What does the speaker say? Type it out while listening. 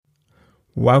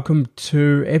Welcome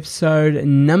to episode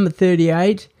number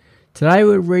 38. Today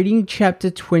we're reading chapter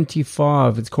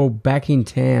 25. It's called Back in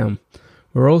Town.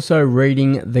 We're also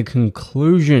reading the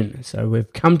conclusion. So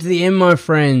we've come to the end, my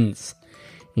friends.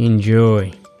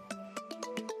 Enjoy.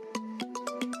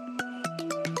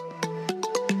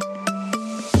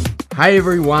 Hey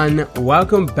everyone,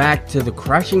 welcome back to the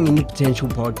Crashing Into Potential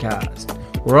podcast,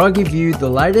 where I give you the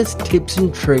latest tips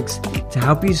and tricks to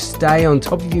help you stay on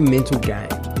top of your mental game.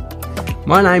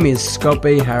 My name is Scott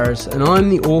B. Harris, and I'm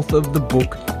the author of the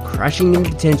book Crashing Into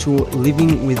Potential,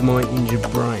 Living with My Injured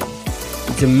Brain.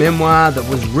 It's a memoir that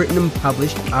was written and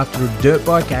published after a dirt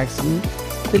bike accident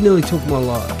that nearly took my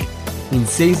life. In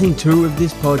season 2 of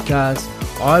this podcast,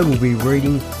 I will be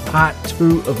reading part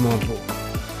 2 of my book.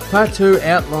 Part 2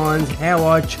 outlines how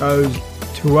I chose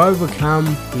to overcome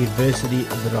the adversity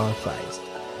that I faced.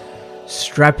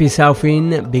 Strap yourself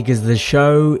in because the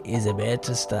show is about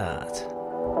to start.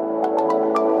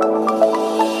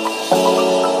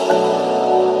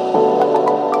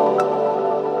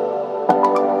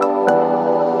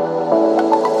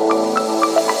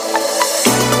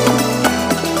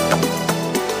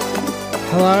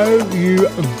 Hello, you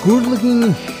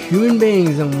good-looking human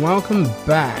beings, and welcome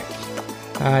back.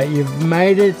 You've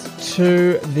made it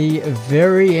to the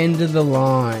very end of the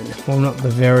line. Well, not the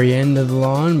very end of the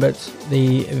line, but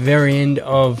the very end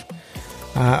of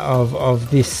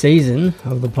this season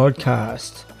of the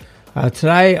podcast.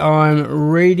 Today, I'm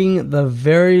reading the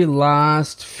very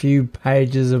last few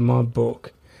pages of my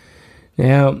book.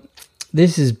 Now,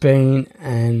 this has been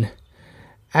an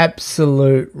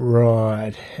absolute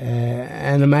ride,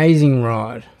 an amazing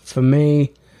ride for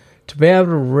me to be able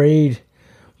to read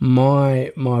my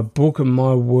book and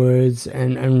my words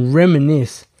and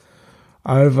reminisce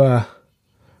over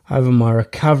my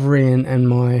recovery and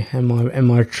my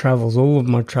travels, all of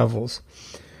my travels.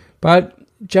 But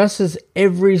just as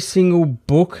every single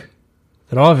book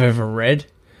that I've ever read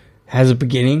has a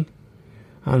beginning,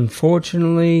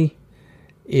 unfortunately,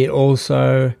 it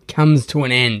also comes to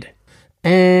an end.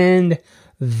 And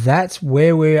that's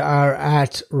where we are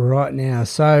at right now.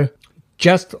 So,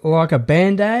 just like a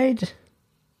Band-Aid,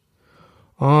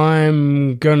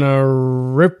 I'm gonna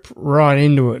rip right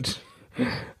into it.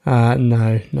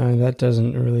 No, that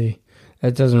doesn't really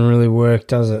work,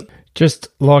 does it? Just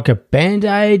like a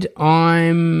Band-Aid,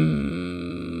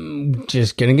 I'm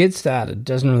just gonna get started.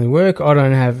 Doesn't really work. I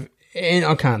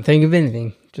can't think of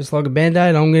anything. Just like a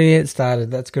Band-Aid, I'm gonna get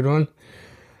started. That's a good one.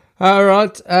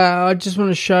 Alright, I just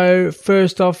want to show,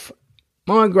 first off,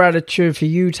 my gratitude for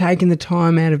you taking the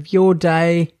time out of your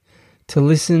day to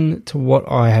listen to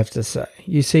what I have to say.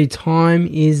 You see, time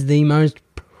is the most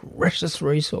precious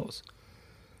resource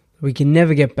we can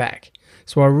never get back.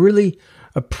 So I really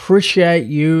appreciate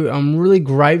you. I'm really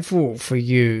grateful for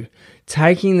you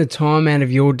taking the time out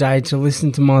of your day to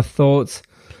listen to my thoughts,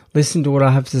 listen to what I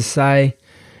have to say,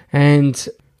 and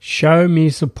show me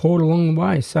support along the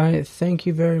way. So thank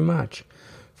you very much.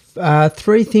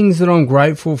 3 things that I'm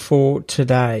grateful for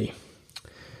today.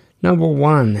 Number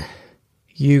 1,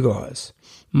 you guys,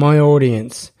 my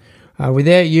audience.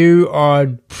 Without you,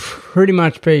 I'd pretty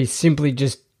much be simply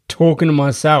just talking to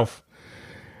myself,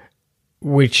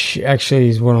 which actually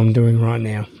is what I'm doing right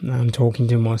now. I'm talking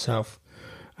to myself.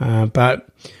 But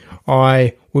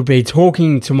I would be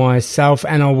talking to myself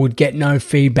and I would get no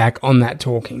feedback on that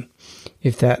talking.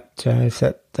 If that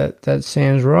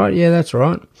sounds right, yeah, that's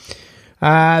right.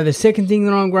 The second thing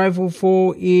that I'm grateful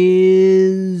for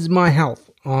is my health.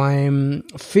 I'm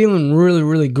feeling really,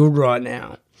 really good right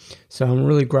now, so I'm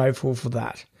really grateful for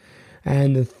that.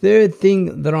 And the third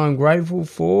thing that I'm grateful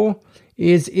for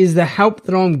is the help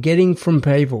that I'm getting from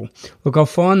people. Look, I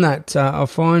find that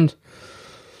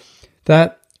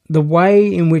the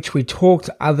way in which we talk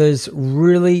to others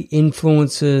really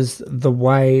influences the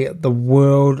way the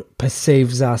world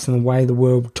perceives us and the way the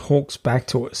world talks back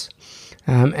to us.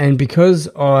 And because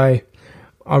I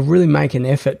really make an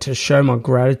effort to show my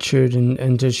gratitude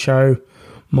and to show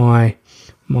my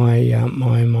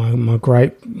gratitude,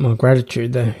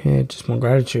 just my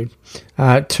gratitude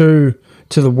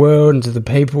to the world and to the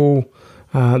people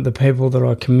that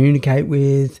I communicate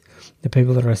with, the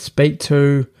people that I speak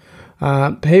to.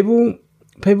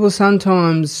 People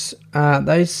sometimes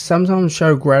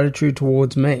show gratitude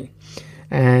towards me,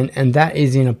 and that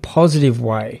is in a positive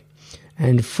way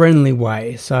and friendly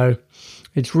way. So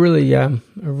it's really,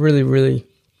 really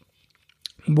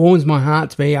warms my heart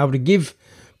to be able to give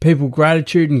people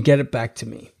gratitude and get it back to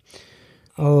me.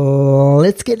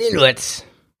 Let's get into it.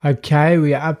 Okay,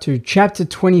 we are up to chapter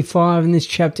 25, and this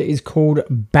chapter is called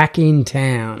Back in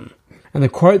Town. And the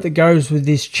quote that goes with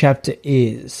this chapter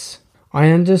is, I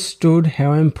understood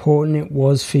how important it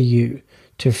was for you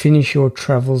to finish your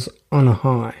travels on a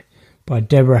high, by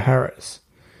Deborah Harris.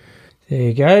 There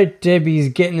you go, Debbie's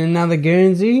getting another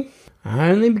Guernsey,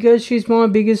 only because she's my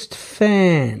biggest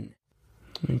fan.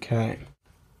 Okay.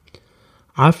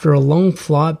 After a long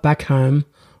flight back home,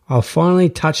 I finally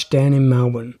touched down in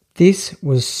Melbourne. This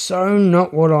was so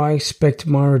not what I expected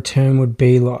my return would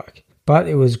be like, but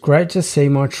it was great to see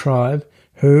my tribe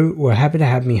who were happy to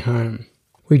have me home.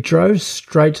 We drove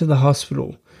straight to the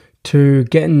hospital to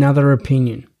get another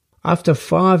opinion. After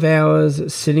 5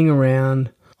 hours sitting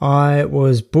around, I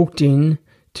was booked in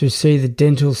to see the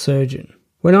dental surgeon.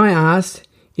 When I asked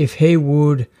if he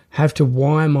would have to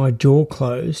wire my jaw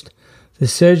closed, the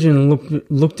surgeon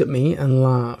looked at me and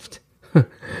laughed.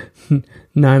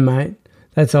 No, mate,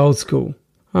 that's old school.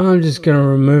 I'm just going to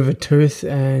remove a tooth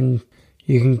and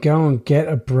you can go and get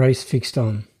a brace fixed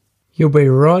on. You'll be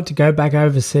right to go back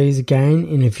overseas again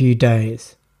in a few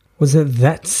days. Was it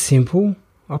that simple?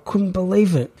 I couldn't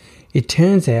believe it. It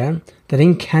turns out that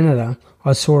in Canada,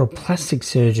 I saw a plastic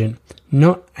surgeon,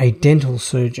 not a dental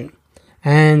surgeon.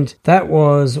 And that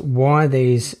was why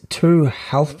these two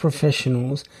health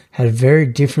professionals had very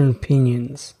different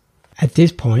opinions. At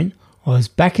this point, I was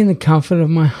back in the comfort of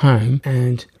my home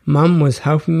and Mum was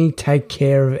helping me take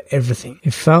care of everything.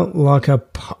 It felt like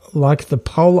the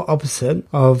polar opposite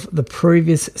of the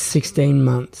previous 16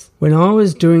 months when I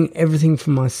was doing everything for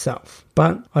myself.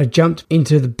 But I jumped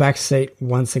into the back seat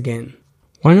once again.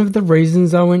 One of the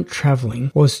reasons I went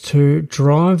travelling was to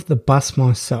drive the bus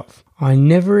myself. I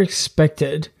never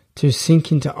expected to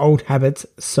sink into old habits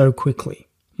so quickly.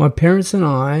 My parents and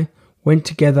I went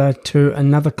together to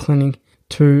another clinic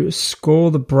to score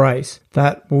the brace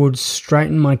that would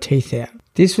straighten my teeth out.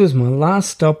 This was my last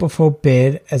stop before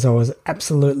bed as I was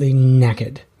absolutely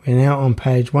knackered. We're now on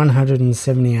page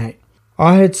 178.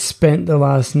 I had spent the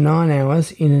last 9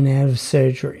 hours in and out of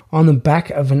surgery on the back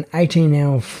of an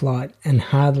 18-hour flight and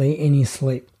hardly any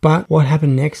sleep. But what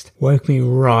happened next woke me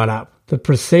right up. The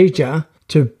procedure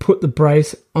to put the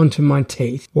brace onto my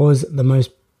teeth was the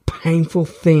most painful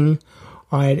thing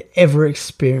I had ever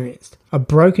experienced. A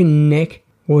broken neck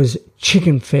was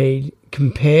chicken feed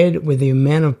compared with the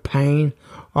amount of pain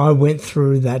I went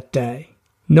through that day.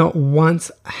 Not once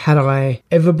had I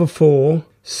ever before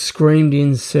screamed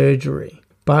in surgery,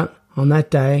 but on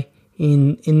that day,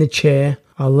 in the chair,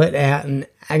 I let out an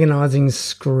agonising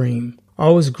scream. I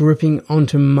was gripping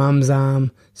onto Mum's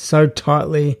arm so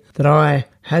tightly that I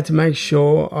had to make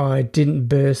sure I didn't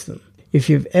burst them. If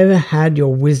you've ever had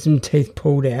your wisdom teeth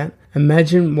pulled out,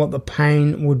 imagine what the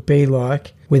pain would be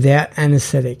like without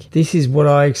anaesthetic. This is what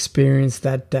I experienced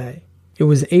that day. It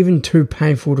was even too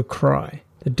painful to cry.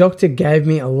 The doctor gave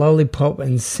me a lollipop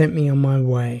and sent me on my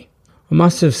way. I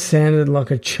must have sounded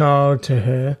like a child to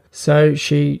her, so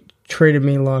she treated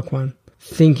me like one,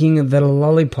 thinking that a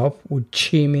lollipop would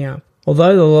cheer me up.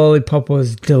 Although the lollipop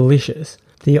was delicious,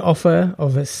 the offer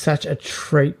of such a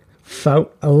treat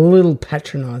felt a little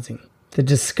patronising. The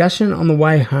discussion on the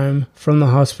way home from the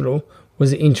hospital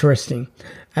was interesting,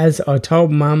 as I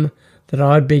told Mum that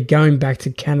I'd be going back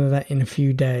to Canada in a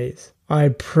few days. I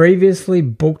had previously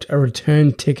booked a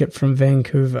return ticket from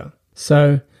Vancouver,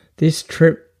 so this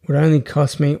trip would only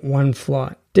cost me one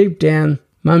flight. Deep down,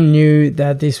 Mum knew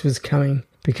that this was coming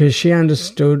because she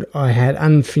understood I had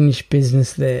unfinished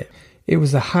business there. It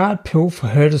was a hard pill for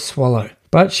her to swallow,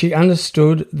 but she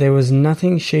understood there was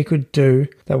nothing she could do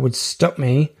that would stop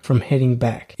me from heading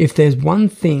back. If there's one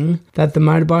thing that the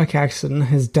motorbike accident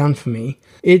has done for me,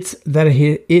 it's that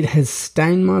it has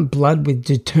stained my blood with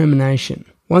determination.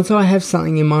 Once I have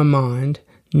something in my mind,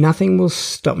 nothing will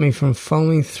stop me from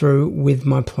following through with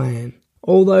my plan.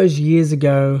 All those years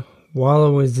ago, while I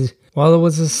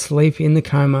was asleep in the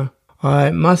coma,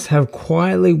 I must have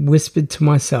quietly whispered to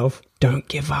myself, "Don't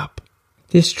give up."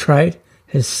 This trait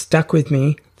has stuck with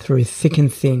me through thick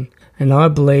and thin, and I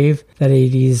believe that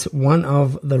it is one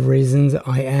of the reasons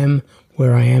I am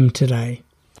where I am today.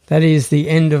 That is the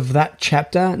end of that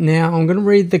chapter. Now I'm going to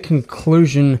read the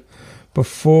conclusion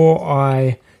before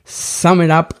I sum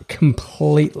it up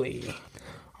completely.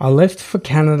 I left for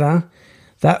Canada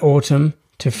that autumn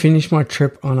to finish my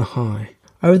trip on a high.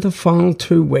 Over the final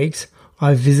 2 weeks,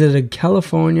 I visited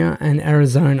California and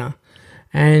Arizona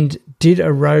and did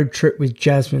a road trip with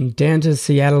Jasmine down to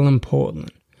Seattle and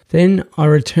Portland. Then I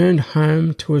returned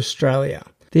home to Australia,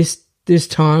 this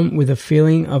time with a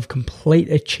feeling of complete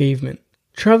achievement.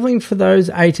 Travelling for those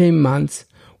 18 months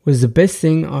was the best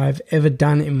thing I've ever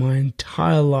done in my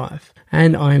entire life,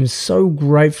 and I am so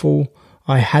grateful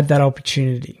I had that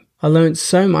opportunity. I learned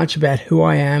so much about who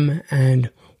I am and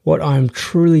what I am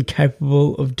truly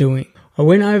capable of doing. I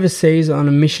went overseas on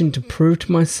a mission to prove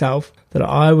to myself that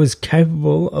I was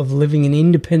capable of living an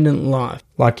independent life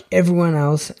like everyone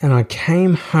else, and I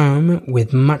came home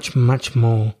with much, much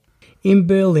more. In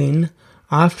Berlin,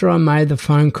 after I made the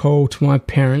phone call to my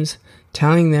parents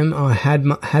telling them I had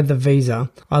the visa,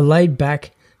 I laid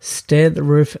back, stared at the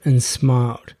roof and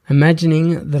smiled,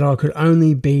 imagining that I could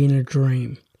only be in a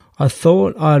dream. I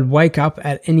thought I'd wake up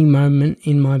at any moment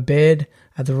in my bed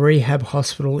at the rehab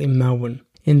hospital in Melbourne.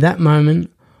 In that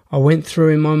moment, I went through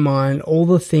in my mind all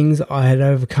the things I had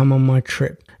overcome on my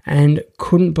trip and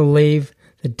couldn't believe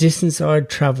the distance I had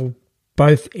travelled,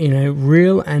 both in a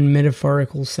real and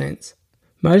metaphorical sense.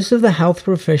 Most of the health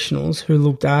professionals who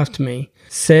looked after me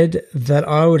said that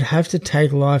I would have to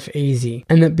take life easy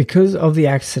and that because of the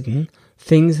accident,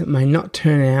 things may not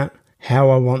turn out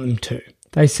how I want them to.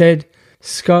 They said,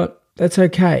 "Scott, that's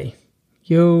okay.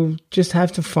 You'll just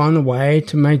have to find a way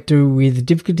to make do with the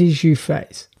difficulties you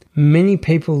face." Many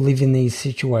people live in these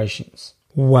situations.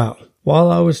 Well,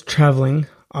 while I was travelling,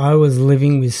 I was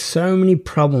living with so many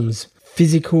problems,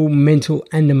 physical, mental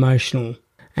and emotional,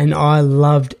 and I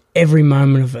loved every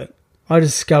moment of it. I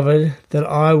discovered that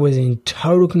I was in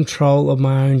total control of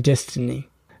my own destiny.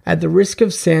 At the risk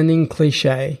of sounding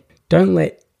cliche, don't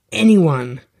let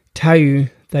anyone tell you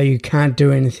that you can't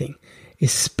do anything.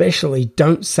 Especially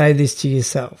don't say this to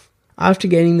yourself. After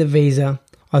getting the visa,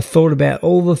 I thought about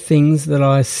all the things that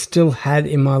I still had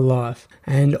in my life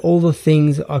and all the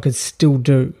things I could still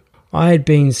do. I had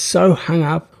been so hung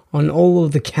up on all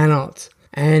of the cannots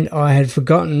and I had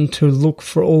forgotten to look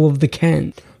for all of the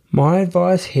cans. My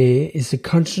advice here is to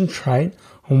concentrate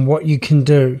on what you can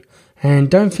do and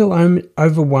don't feel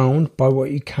overwhelmed by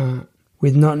what you can't.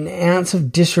 With not an ounce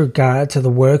of disregard to the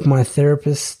work my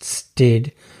therapists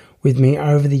did with me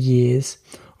over the years,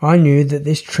 I knew that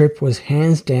this trip was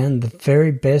hands down the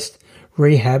very best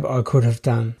rehab I could have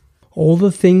done. All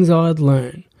the things I had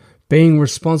learned, being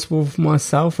responsible for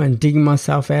myself and digging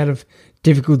myself out of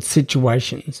difficult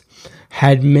situations,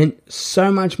 had meant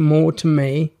so much more to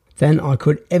me than I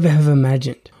could ever have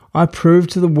imagined. I proved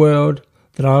to the world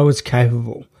that I was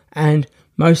capable, and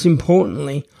most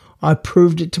importantly, I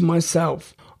proved it to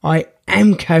myself. I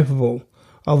am capable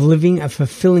of living a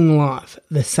fulfilling life,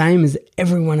 the same as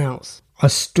everyone else. I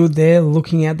stood there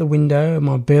looking out the window of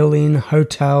my Berlin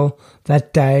hotel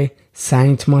that day,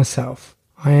 saying to myself,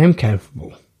 I am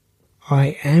capable.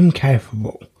 I am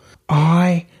capable.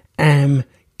 I am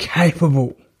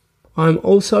capable. I'm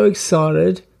also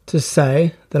excited to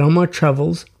say that on my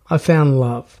travels, I found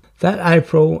love. That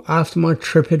April, after my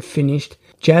trip had finished,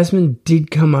 Jasmine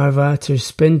did come over to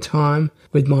spend time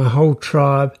with my whole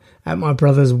tribe at my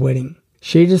brother's wedding.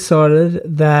 She decided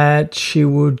that she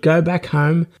would go back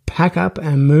home, pack up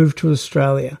and move to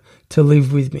Australia to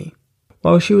live with me.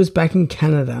 While she was back in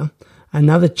Canada,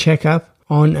 another checkup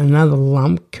on another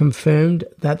lump confirmed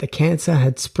that the cancer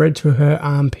had spread to her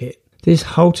armpit. This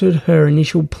halted her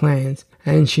initial plans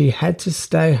and she had to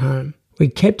stay home. We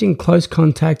kept in close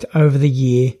contact over the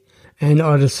year and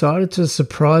I decided to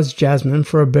surprise Jasmine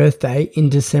for her birthday in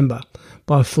December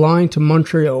by flying to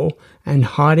Montreal and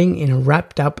hiding in a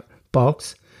wrapped up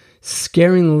box,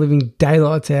 scaring the living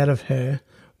daylights out of her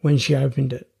when she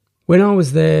opened it. When I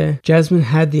was there, Jasmine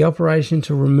had the operation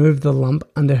to remove the lump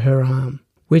under her arm,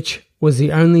 which was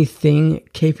the only thing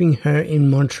keeping her in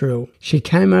Montreal. She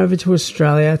came over to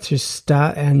Australia to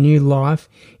start our new life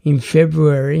in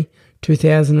February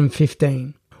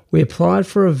 2015. We applied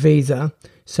for a visa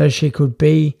so she could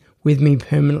be with me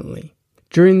permanently.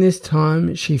 During this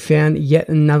time, she found yet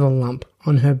another lump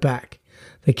on her back.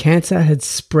 The cancer had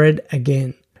spread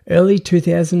again. Early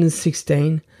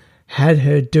 2016 had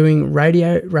her doing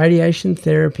radiation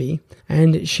therapy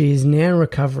and she is now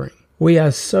recovering. We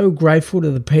are so grateful to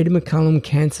the Peter MacCallum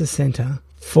Cancer Centre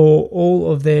for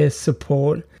all of their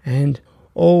support and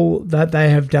all that they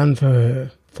have done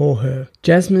for her.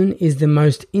 Jasmine is the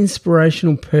most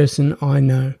inspirational person I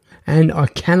know and I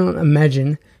cannot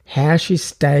imagine how she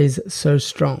stays so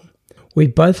strong. We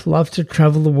both love to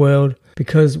travel the world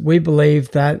because we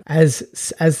believe that, as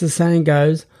the saying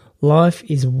goes, life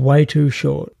is way too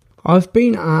short. I've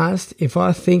been asked if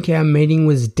I think our meeting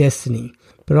was destiny,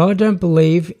 but I don't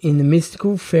believe in the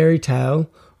mystical fairy tale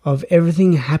of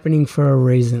everything happening for a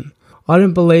reason. I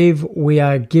don't believe we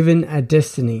are given a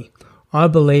destiny. I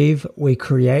believe we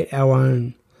create our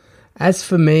own. As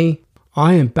for me,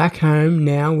 I am back home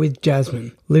now with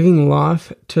Jasmine, living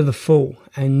life to the full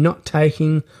and not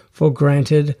taking for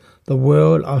granted the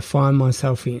world I find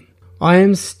myself in. I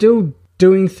am still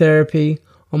doing therapy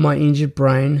on my injured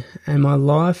brain and my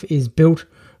life is built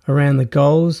around the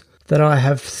goals that I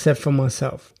have set for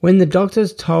myself. When the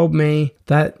doctors told me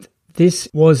that this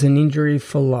was an injury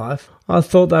for life, I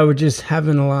thought they were just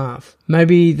having a laugh.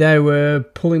 Maybe they were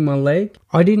pulling my leg.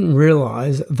 I didn't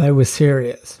realise they were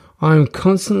serious. I am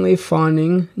constantly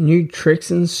finding new tricks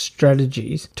and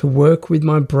strategies to work with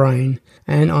my brain,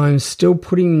 and I am still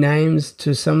putting names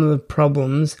to some of the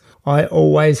problems I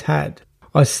always had.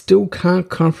 I still can't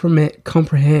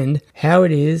comprehend how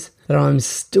it is that I'm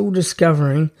still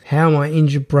discovering how my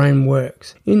injured brain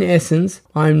works. In essence,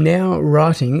 I am now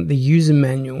writing the user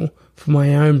manual for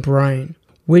my own brain,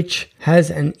 which has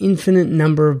an infinite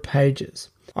number of pages.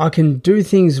 I can do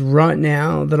things right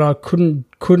now that I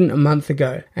couldn't a month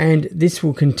ago, and this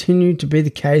will continue to be the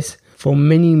case for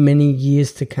many, many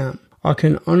years to come. I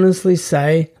can honestly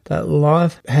say that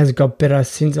life has got better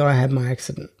since I had my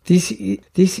accident. This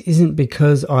isn't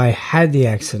because I had the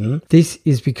accident. This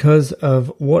is because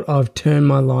of what I've turned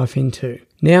my life into.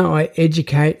 Now I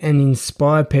educate and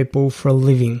inspire people for a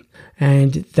living,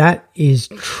 and that is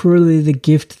truly the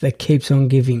gift that keeps on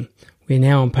giving. We're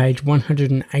now on page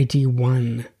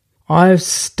 181. I've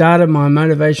started my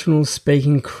motivational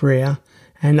speaking career,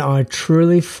 and I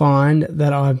truly find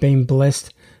that I've been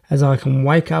blessed as I can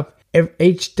wake up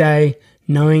each day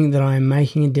knowing that I am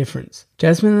making a difference.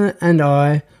 Jasmine and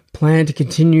I plan to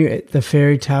continue the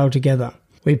fairy tale together.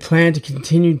 We plan to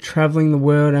continue traveling the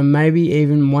world and maybe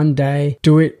even one day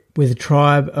do it with a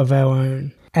tribe of our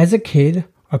own. As a kid,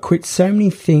 I quit so many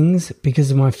things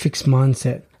because of my fixed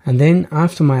mindset. And then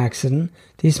after my accident,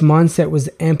 this mindset was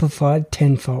amplified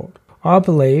tenfold. I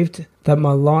believed that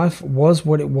my life was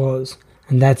what it was,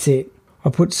 and that's it. I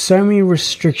put so many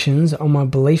restrictions on my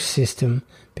belief system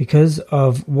because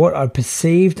of what I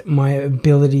perceived my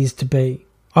abilities to be.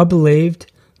 I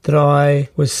believed that I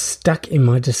was stuck in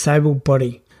my disabled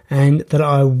body and that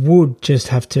I would just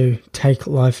have to take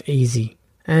life easy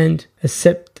and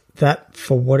accept that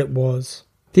for what it was.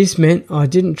 This meant I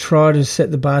didn't try to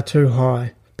set the bar too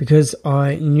high because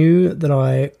I knew that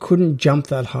I couldn't jump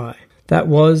that high. That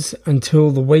was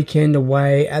until the weekend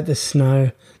away at the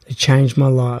snow that changed my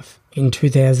life in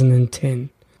 2010.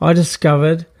 I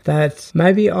discovered that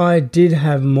maybe I did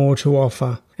have more to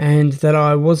offer and that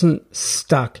I wasn't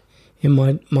stuck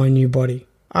in my new body.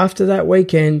 After that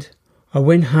weekend, I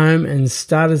went home and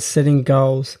started setting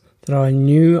goals that I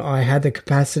knew I had the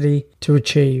capacity to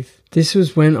achieve. This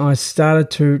was when I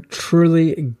started to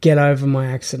truly get over my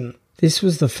accident. This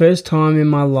was the first time in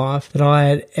my life that I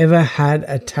had ever had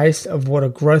a taste of what a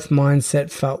growth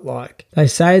mindset felt like. They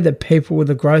say that people with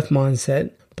a growth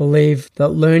mindset believe that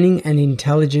learning and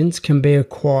intelligence can be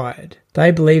acquired.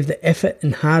 They believe that effort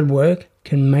and hard work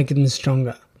can make them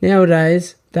stronger.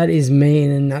 Nowadays, that is me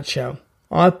in a nutshell.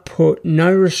 I put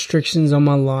no restrictions on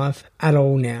my life at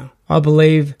all now. I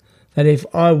believe that if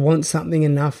I want something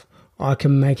enough, I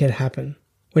can make it happen.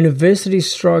 When adversity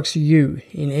strikes you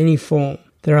in any form,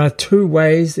 there are two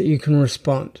ways that you can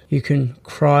respond. You can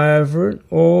cry over it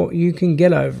or you can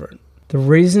get over it. The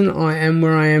reason I am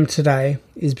where I am today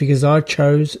is because I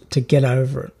chose to get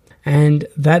over it. And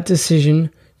that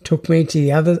decision took me to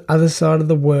the other side of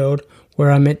the world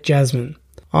where I met Jasmine.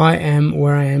 I am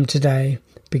where I am today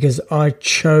because I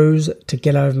chose to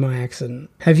get over my accident.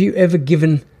 Have you ever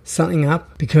given something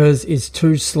up because it's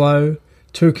too slow,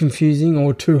 too confusing,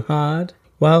 or too hard?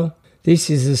 Well,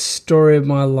 this is the story of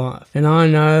my life, and I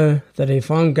know that if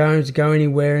I'm going to go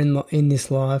anywhere in this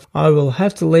life, I will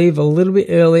have to leave a little bit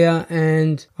earlier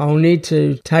and I'll need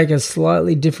to take a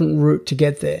slightly different route to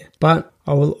get there. But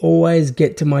I will always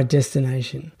get to my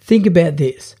destination. Think about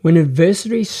this. When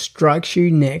adversity strikes you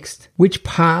next, which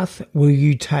path will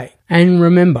you take? And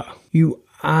remember, you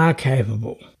are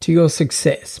capable. To your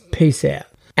success. Peace out.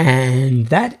 And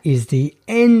that is the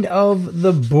end of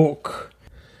the book.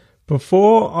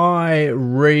 Before I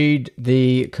read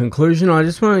the conclusion, I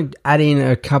just want to add in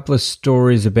a couple of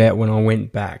stories about when I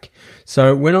went back.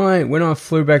 So when I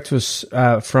flew back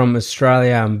to from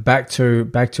Australia and back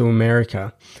to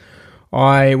America,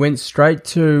 I went straight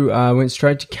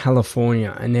to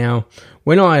California. And now,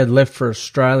 when I had left for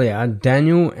Australia,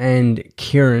 Daniel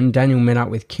met up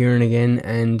with Kieran again,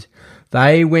 and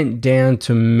they went down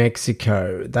to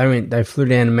Mexico. They flew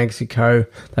down to Mexico.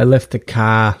 They left the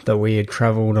car that we had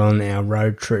travelled on our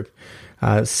road trip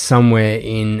somewhere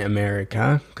in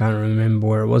America. Can't remember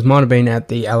where it was. Might have been at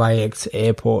the LAX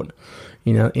airport,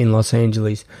 in Los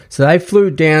Angeles. So they flew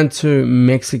down to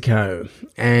Mexico,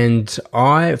 and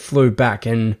I flew back.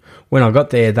 And when I got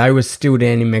there, they were still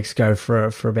down in Mexico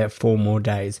for about 4 more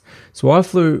days. So I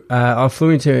flew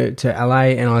into LA,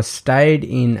 and I stayed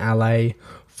in LA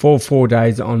for 4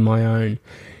 days on my own.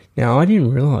 Now, I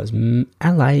didn't realise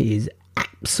LA is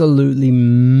absolutely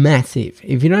massive.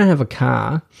 If you don't have a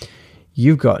car,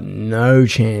 you've got no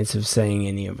chance of seeing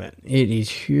any of it. It is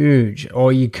huge.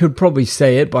 Or you could probably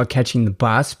see it by catching the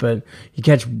bus, but you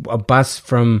catch a bus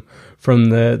from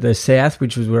the south,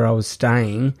 which was where I was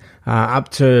staying, up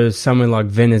to somewhere like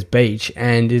Venice Beach,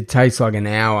 and it takes like an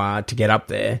hour to get up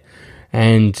there,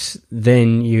 and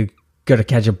then you got to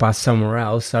catch a bus somewhere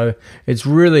else. So it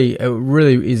really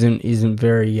isn't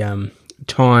very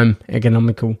time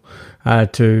economical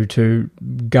to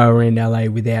go around LA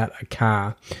without a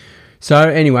car. So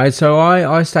anyway,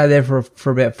 I stayed there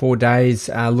for about 4 days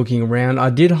looking around. I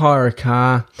did hire a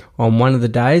car on one of the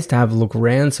days to have a look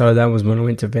around. So that was when I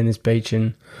went to Venice Beach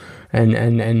and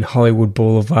Hollywood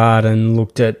Boulevard and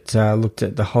looked at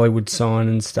the Hollywood sign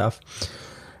and stuff.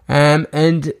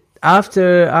 And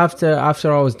after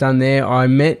I was done there, I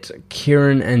met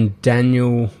Kieran and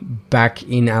Daniel back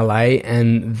in LA,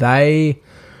 and they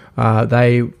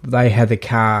had the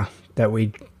car that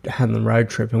we had on the road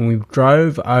trip, and we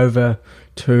drove over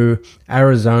to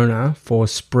Arizona for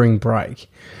spring break.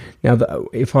 Now,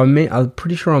 I'm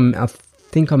pretty sure I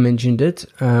think I mentioned it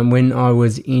when I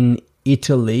was in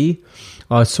Italy.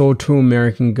 I saw 2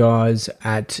 American guys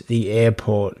at the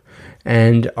airport,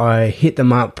 and I hit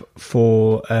them up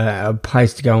for a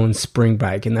place to go on spring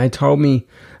break, and they told me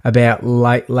about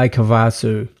Lake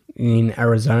Havasu in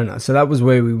Arizona. So that was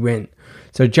where we went.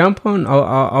 So jump on.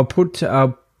 I'll put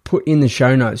in the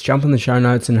show notes. Jump on the show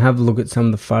notes and have a look at some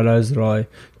of the photos that I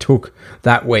took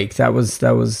that week. That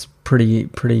was pretty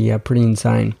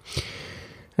insane.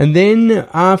 And then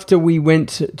after we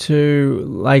went to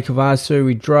Lake Havasu,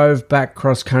 we drove back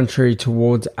cross country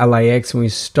towards LAX, and we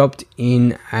stopped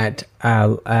in at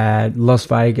Las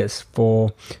Vegas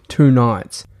for 2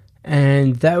 nights.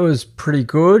 And that was pretty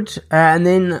good. And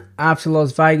then after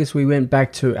Las Vegas, we went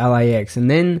back to LAX. And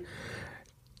then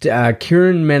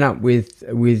Kieran met up with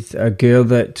a girl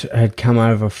that had come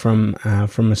over from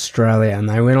Australia, and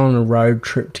they went on a road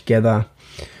trip together.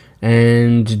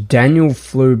 And Daniel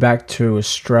flew back to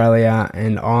Australia,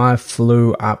 and I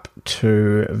flew up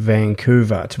to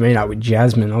Vancouver to meet up with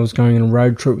Jasmine. I was going on a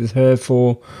road trip with her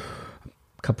for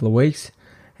a couple of weeks.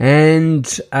 And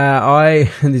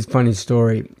this funny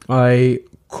story, I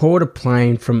caught a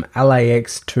plane from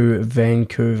LAX to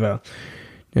Vancouver.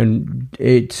 And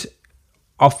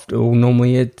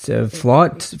normally it's a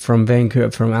flight from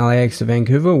LAX to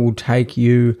Vancouver will take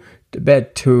you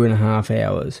about 2.5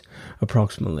 hours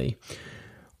approximately.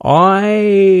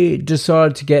 I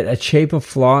decided to get a cheaper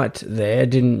flight there.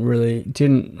 Didn't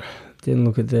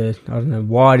look at I don't know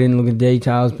why I didn't look at the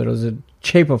details, but it was a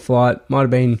cheaper flight. Might have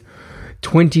been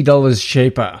 $20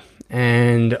 cheaper.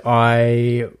 And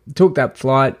I took that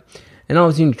flight, and I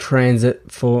was in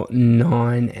transit for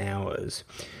 9 hours.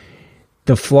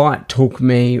 The flight took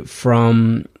me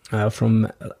from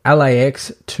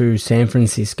LAX to San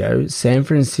Francisco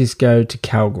to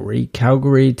Calgary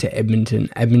to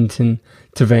Edmonton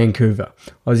to Vancouver.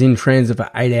 I was in transit for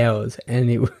 8 hours, and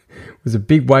it was a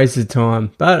big waste of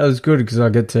time, but it was good because I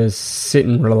got to sit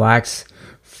and relax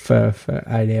for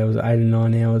 8 or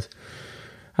 9 hours.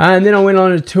 And then I went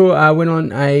on a tour. I went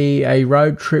on a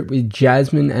road trip with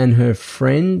Jasmine and her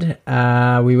friend.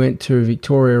 We went to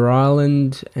Victoria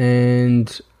Island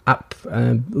and up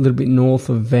a little bit north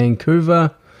of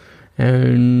Vancouver,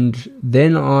 and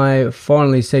then I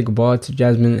finally said goodbye to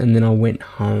Jasmine, and then I went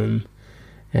home,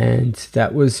 and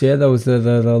that was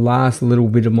the last little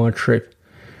bit of my trip,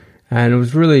 and it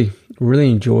was really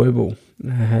enjoyable.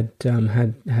 I had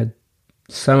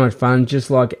so much fun, just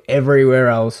like everywhere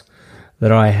else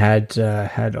that I had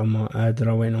on my that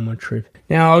I went on my trip.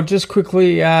 Now, I'll just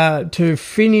quickly to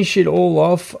finish it all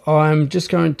off, I'm just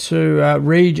going to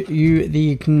read you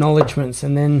the acknowledgements,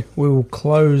 and then we will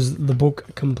close the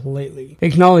book completely.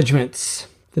 Acknowledgements.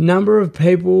 The number of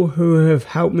people who have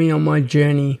helped me on my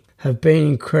journey have been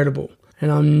incredible,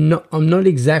 and I'm not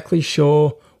exactly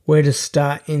sure where to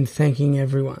start in thanking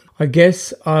everyone. I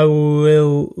guess I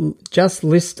will just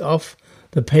list off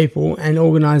the people and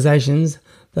organisations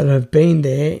that have been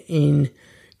there in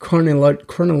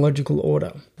chronological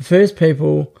order. The first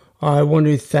people I want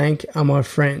to thank are my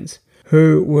friends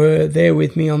who were there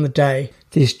with me on the day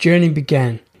this journey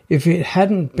began. If it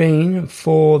hadn't been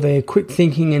for their quick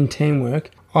thinking and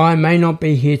teamwork, I may not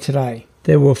be here today.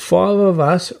 There were 5 of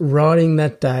us riding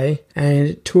that day,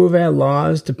 and 2 of our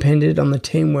lives depended on the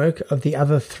teamwork of the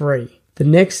other 3. The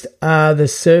next are the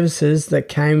services that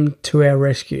came to our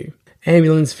rescue: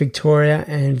 Ambulance Victoria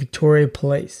and Victoria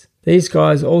Police. These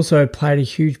guys also played a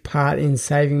huge part in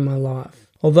saving my life.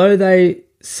 Although they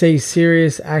see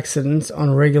serious accidents on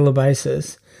a regular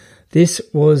basis, this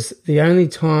was the only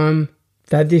time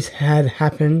that this had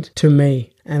happened to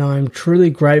me, and I am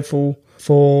truly grateful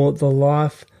for the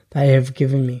life they have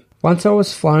given me. Once I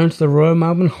was flown to the Royal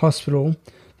Melbourne Hospital,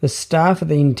 the staff of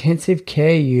the intensive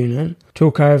care unit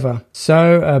took over.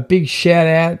 So a big shout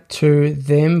out to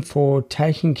them for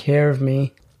taking care of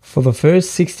me for the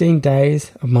first 16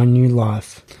 days of my new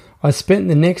life. I spent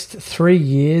the next 3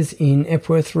 years in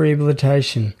Epworth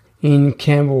Rehabilitation in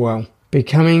Camberwell,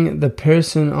 becoming the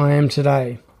person I am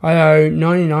today. I owe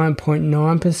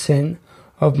 99.9%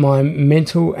 of my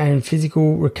mental and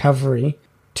physical recovery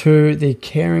to the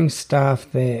caring staff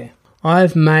there.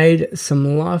 I've made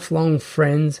some lifelong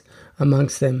friends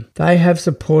amongst them. They have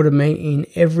supported me in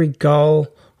every goal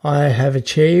I have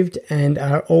achieved and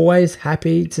are always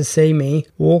happy to see me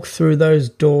walk through those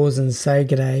doors and say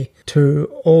g'day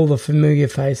to all the familiar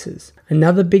faces.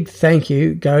 Another big thank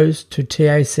you goes to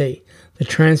TAC, the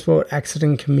Transport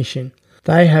Accident Commission.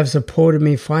 They have supported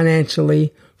me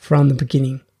financially from the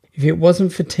beginning. If it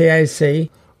wasn't for TAC,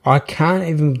 I can't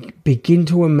even begin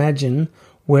to imagine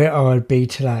where I would be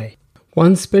today.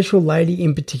 One special lady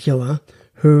in particular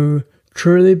who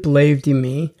truly believed in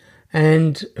me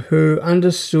and who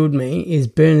understood me is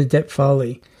Bernadette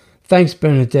Foley. Thanks,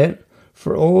 Bernadette,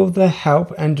 for all of the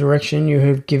help and direction you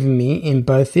have given me in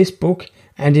both this book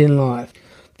and in life.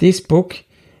 This book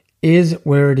is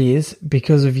where it is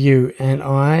because of you, and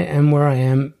I am where I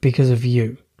am because of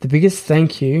you. The biggest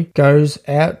thank you goes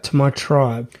out to my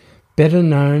tribe, better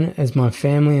known as my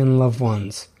family and loved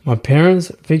ones. My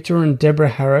parents, Victor and Deborah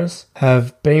Harris,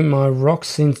 have been my rock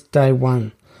since day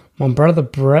one. My brother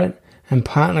Brett and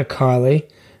partner Kylie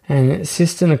and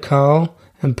sister Nicole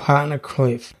and partner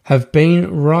Cliff have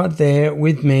been right there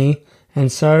with me,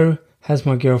 and so has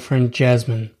my girlfriend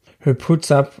Jasmine, who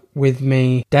puts up with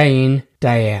me day in,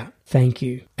 day out. Thank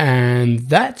you. And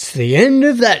that's the end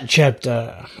of that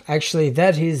chapter. Actually,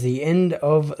 that is the end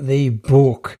of the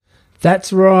book.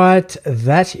 That's right,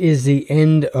 that is the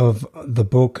end of the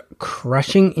book,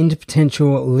 Crushing into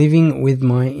Potential, Living with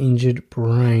My Injured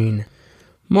Brain.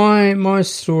 My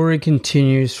story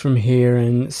continues from here,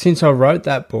 and since I wrote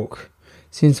that book,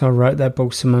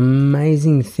 some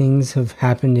amazing things have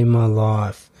happened in my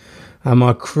life.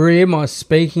 My career, my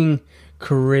speaking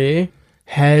career,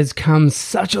 has come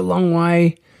such a long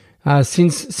way.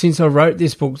 Since I wrote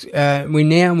this book, we're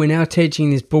now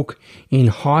teaching this book in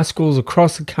high schools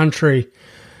across the country,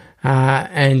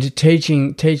 and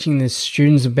teaching the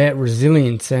students about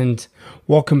resilience and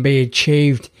what can be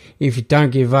achieved if you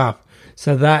don't give up.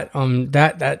 So that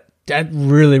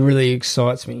really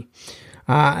excites me.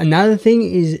 Another thing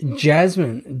is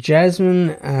Jasmine.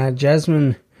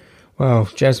 Well,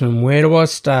 Jasmine, where do I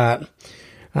start?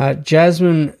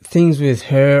 Jasmine, things with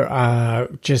her are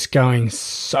just going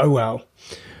so well.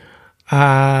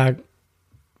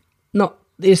 Not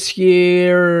this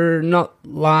year, not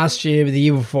last year, but the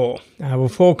year before. The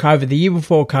year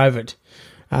before COVID.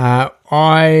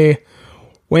 I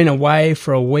went away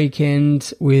for a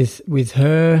weekend with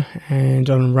her, and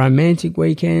on a romantic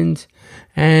weekend,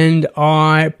 and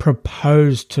I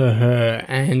proposed to her,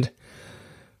 and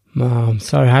I'm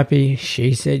so happy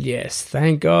she said yes.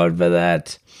 Thank God for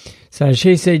that. So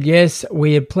she said yes.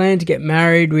 We had planned to get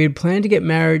married. We had planned to get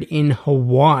married in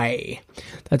Hawaii.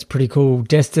 That's a pretty cool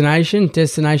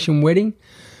destination wedding.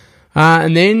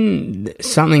 And then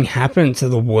something happened to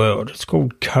the world. It's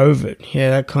called COVID.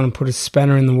 Yeah, that kind of put a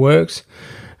spanner in the works.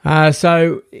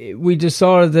 So we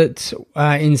decided that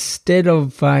instead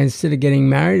of getting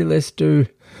married, let's do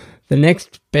the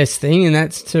next best thing, and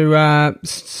that's to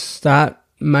start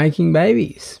making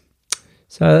babies.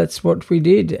 So that's what we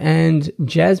did, and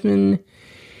Jasmine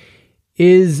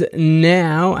is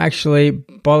now, actually,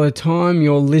 by the time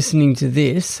you're listening to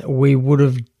this, we would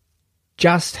have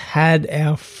just had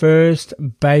our first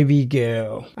baby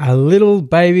girl, a little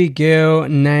baby girl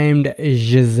named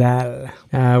Giselle.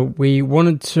 We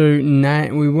wanted a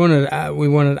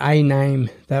name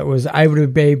that was able to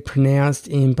be pronounced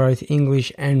in both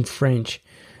English and French,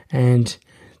 and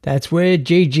that's where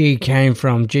Gigi came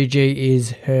from. Gigi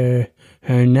is her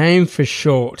name for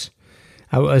short.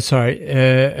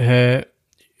 Her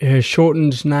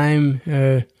shortened name.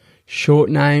 Her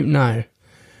short name. No,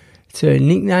 it's her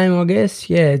nickname, I guess.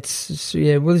 Yeah,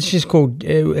 well, it's just called.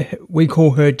 We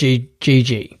call her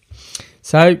Gigi.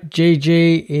 So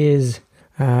Gigi is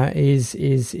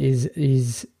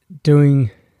doing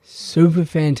super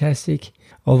fantastic.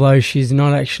 Although she's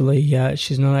not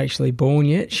actually born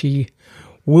yet. She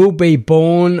will be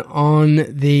born on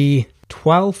the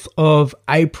 12th of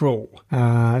April.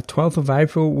 12th of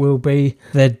April will be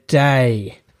the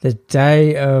day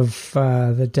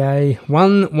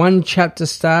one chapter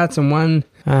starts and one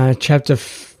chapter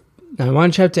No,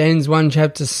 one chapter ends, one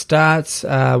chapter starts,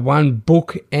 one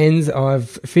book ends. I've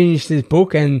finished this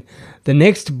book, and the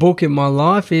next book in my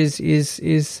life is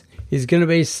going to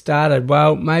be started.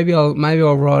 Well, maybe I'll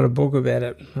write a book about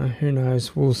it. Who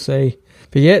knows? We'll see.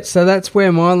 But yeah, so that's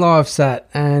where my life's at,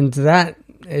 and that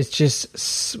is just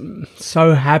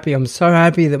so happy. I'm so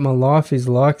happy that my life is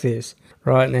like this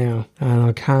right now,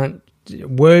 and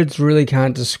words really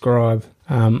can't describe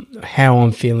how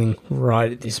I'm feeling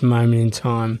right at this moment in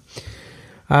time.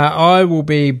 I will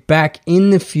be back in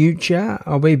the future.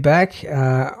 I'll be back.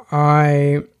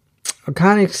 I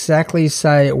can't exactly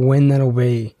say when that'll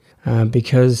be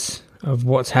because of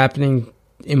what's happening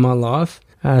in my life.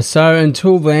 So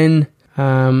until then,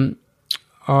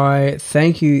 I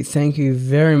thank you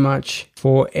very much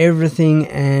for everything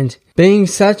and being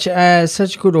such a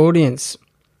good audience.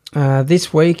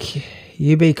 This week,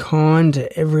 you be kind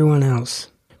to everyone else.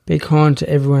 Be kind to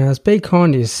everyone else. Be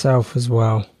kind to yourself as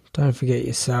well. Don't forget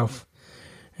yourself.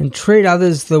 And treat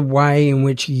others the way in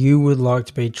which you would like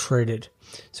to be treated.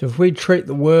 So if we treat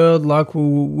the world like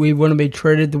we want to be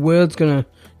treated, the world's going to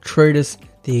treat us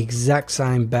the exact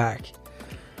same back.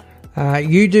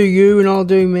 You do you and I'll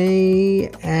do me,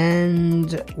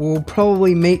 and we'll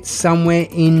probably meet somewhere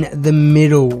in the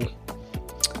middle.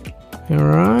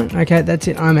 Alright, okay, that's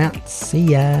it. I'm out.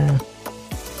 See ya.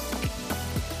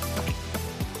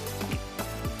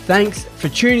 Thanks for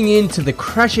tuning in to the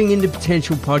Crashing Into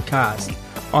Potential podcast.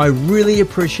 I really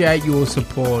appreciate your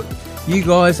support. You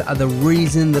guys are the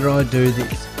reason that I do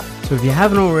this. So if you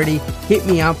haven't already, hit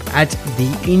me up at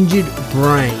The Injured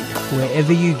Brain,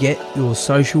 wherever you get your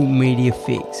social media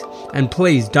fix. And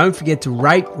please don't forget to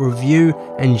rate, review,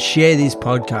 and share this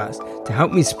podcast to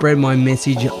help me spread my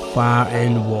message far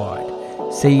and wide.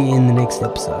 See you in the next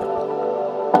episode.